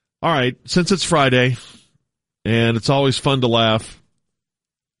All right, since it's Friday, and it's always fun to laugh,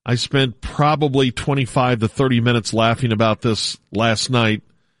 I spent probably 25 to 30 minutes laughing about this last night.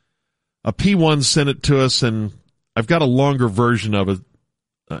 A P1 sent it to us, and I've got a longer version of it.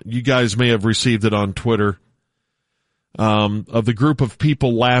 You guys may have received it on Twitter, of the group of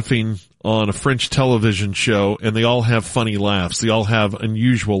people laughing on a French television show, and they all have funny laughs. They all have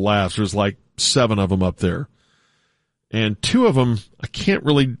unusual laughs. There's like 7 of them up there. And 2 of them, I can't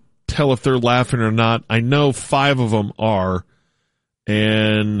really tell if they're laughing or not. I know 5 of them are,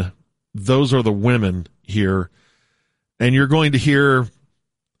 and those are the women here. And you're going to hear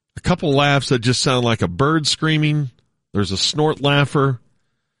a couple laughs that just sound like a bird screaming. There's a snort laugher,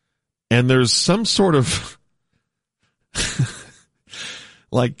 and there's some sort of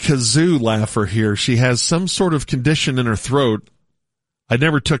like kazoo laugher here. She has some sort of condition in her throat. I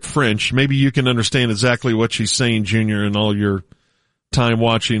never took French. Maybe you can understand exactly what she's saying, Junior, in all your time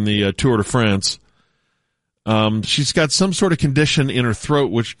watching the Tour de France. She's got some sort of condition in her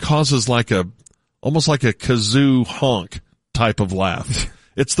throat which causes almost like a kazoo honk type of laugh.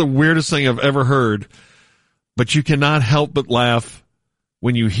 It's the weirdest thing I've ever heard, but you cannot help but laugh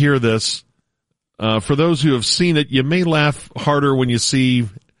when you hear this. For those who have seen it, you may laugh harder when you see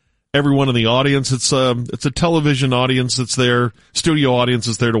everyone in the audience. It's a television audience that's there, studio audience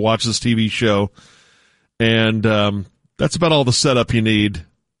that's there to watch this TV show. And that's about all the setup you need,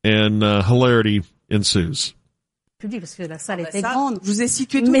 and hilarity ensues. Parce que la salle était grande. Je vous ai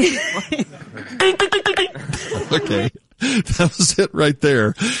situé tout. Okay. That was it right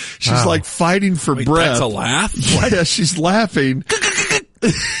there. She's like fighting for breath. That's a laugh? Yeah, she's laughing.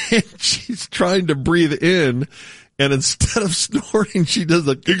 And she's trying to breathe in, and instead of snorting, she does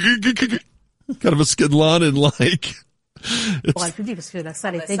a kind of a Skidlanen like. Pour le public, parce que la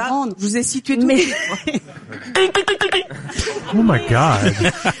salle était grande. Je vous ai situé tout. Oh my God.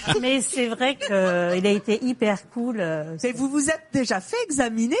 Mais c'est vrai qu'il a été hyper cool. Mais vous vous êtes déjà fait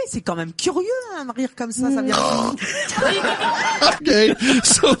examiner? C'est quand même curieux, hein, de rire comme ça vient. Okay,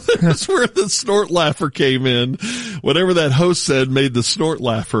 so that's where the snort laugher came in. Whatever that host said made the snort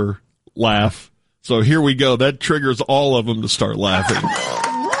laugher laugh. So here we go. That triggers all of them to start laughing.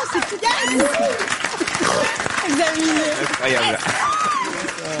 Non, c'est tout.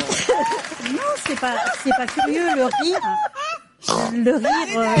 Non, c'est pas curieux, le rire. Le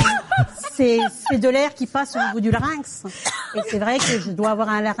rire, c'est de l'air qui passe au niveau du larynx. Et c'est vrai que je dois avoir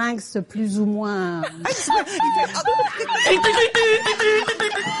un larynx plus ou moins...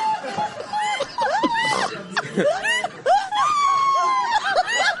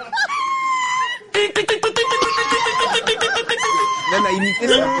 Même à imiter,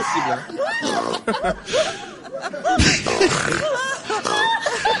 c'est impossible.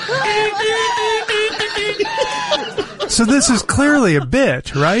 So this is clearly a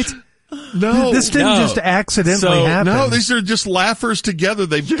bit, right? No, this didn't just accidentally happen. No, these are just laughers together.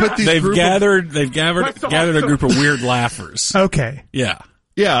 They've put these. They've gathered a group of weird laughers. Okay. Yeah.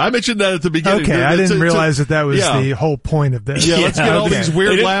 Yeah, I mentioned that at the beginning. Okay, I didn't realize that was the whole point of this. Yeah, let's get all these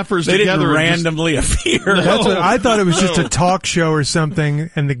weird laughers together. They didn't randomly appear. That's what I thought. It was just a talk show or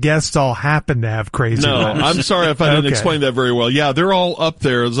something, and the guests all happened to have crazy laughs. I'm sorry if I didn't explain that very well. Yeah, they're all up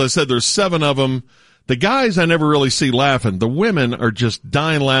there. As I said, there's 7 of them. The guys I never really see laughing. The women are just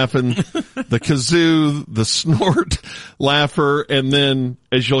dying laughing. The kazoo, the snort laugher, and then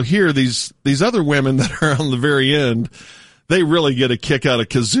as you'll hear, these other women that are on the very end, they really get a kick out of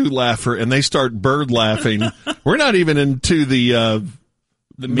kazoo laugher, and they start bird laughing. We're not even into the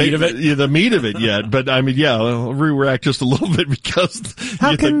meat of it? Yeah, the meat of it yet. But I mean, yeah, I'll re-react just a little bit because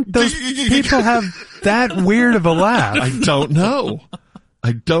how can those people have that weird of a laugh? I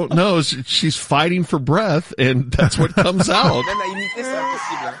don't know. She's fighting for breath, and that's what comes out. Même à imiter, c'est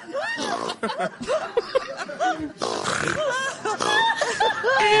impossible.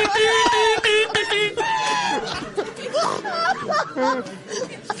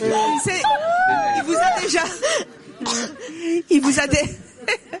 Il vous a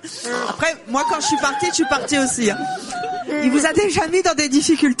Après, moi, quand je suis partie aussi. Hein. Il vous a déjà mis dans des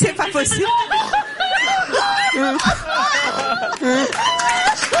difficultés pas possibles.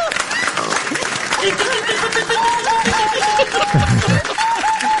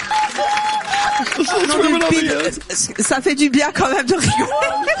 Ça fait du bien quand même de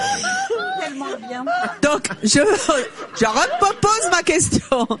rigoler. Tellement bien. Donc, je repose ma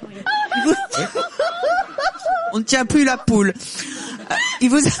question. On ne tient plus la poule. Il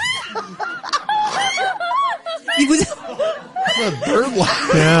vous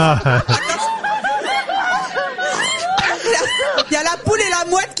Yeah. Il y a la poule et la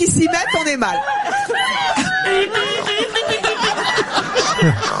mouette qui s'y mettent, on est mal.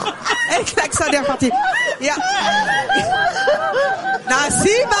 Et klaxon est reparti. Yeah.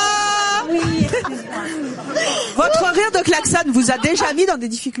 Nassima! Oui. Votre rire de klaxon vous a déjà mis dans des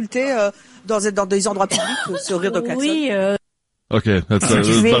difficultés dans des endroits publics, ce rire de klaxon? Oui. Okay, that's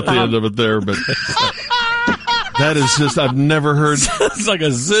about the end of it there, but that is just, I've never heard. It's like a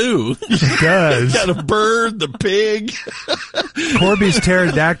zoo. It does. Got a bird, the pig. Corby's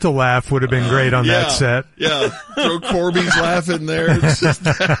pterodactyl laugh would have been great on that set. Yeah, throw Corby's laugh in there. It's just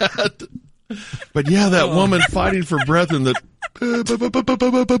that. But yeah, that woman fighting for breath and the.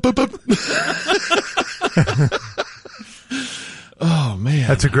 Oh man,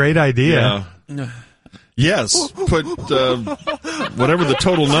 That's a great idea. yeah. Yes, put whatever the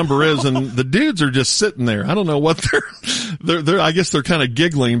total number is, and the dudes are just sitting there. I don't know what they're I guess they're kind of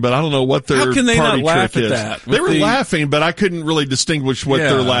giggling, but I don't know what their How can they party not laugh trick at is. that? They were laughing, but I couldn't really distinguish what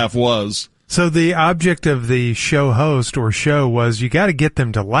their laugh was. So the object of the show host or show was you got to get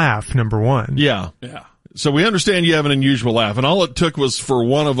them to laugh, number one. Yeah. Yeah. So we understand you have an unusual laugh, and all it took was for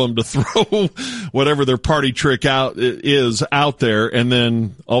one of them to throw whatever their party trick out there, and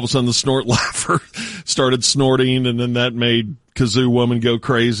then all of a sudden the snort laugher started snorting, and then that made Kazoo woman go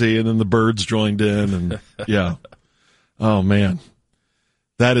crazy, and then the birds joined in, and yeah. Oh man.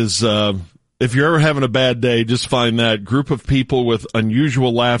 That is, if you're ever having a bad day, just find that group of people with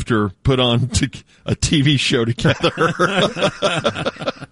unusual laughter put on a TV show together.